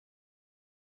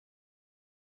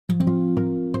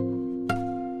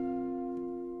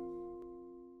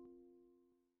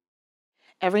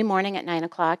every morning at 9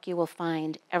 o'clock, you will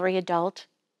find every adult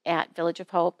at Village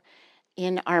of Hope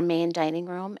in our main dining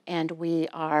room, and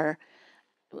we're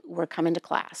coming to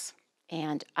class.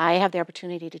 And I have the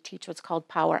opportunity to teach what's called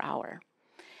Power Hour.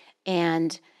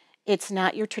 And it's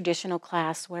not your traditional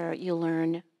class where you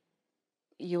learn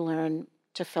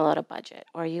to fill out a budget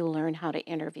or you learn how to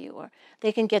interview, or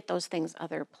they can get those things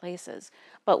other places.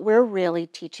 But we're really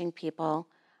teaching people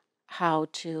how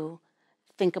to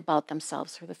think about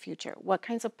themselves for the future. What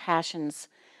kinds of passions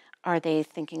are they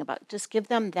thinking about? Just give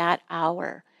them that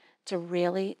hour to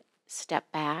really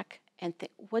step back and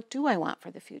think, what do I want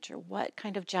for the future? What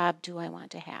kind of job do I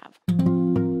want to have?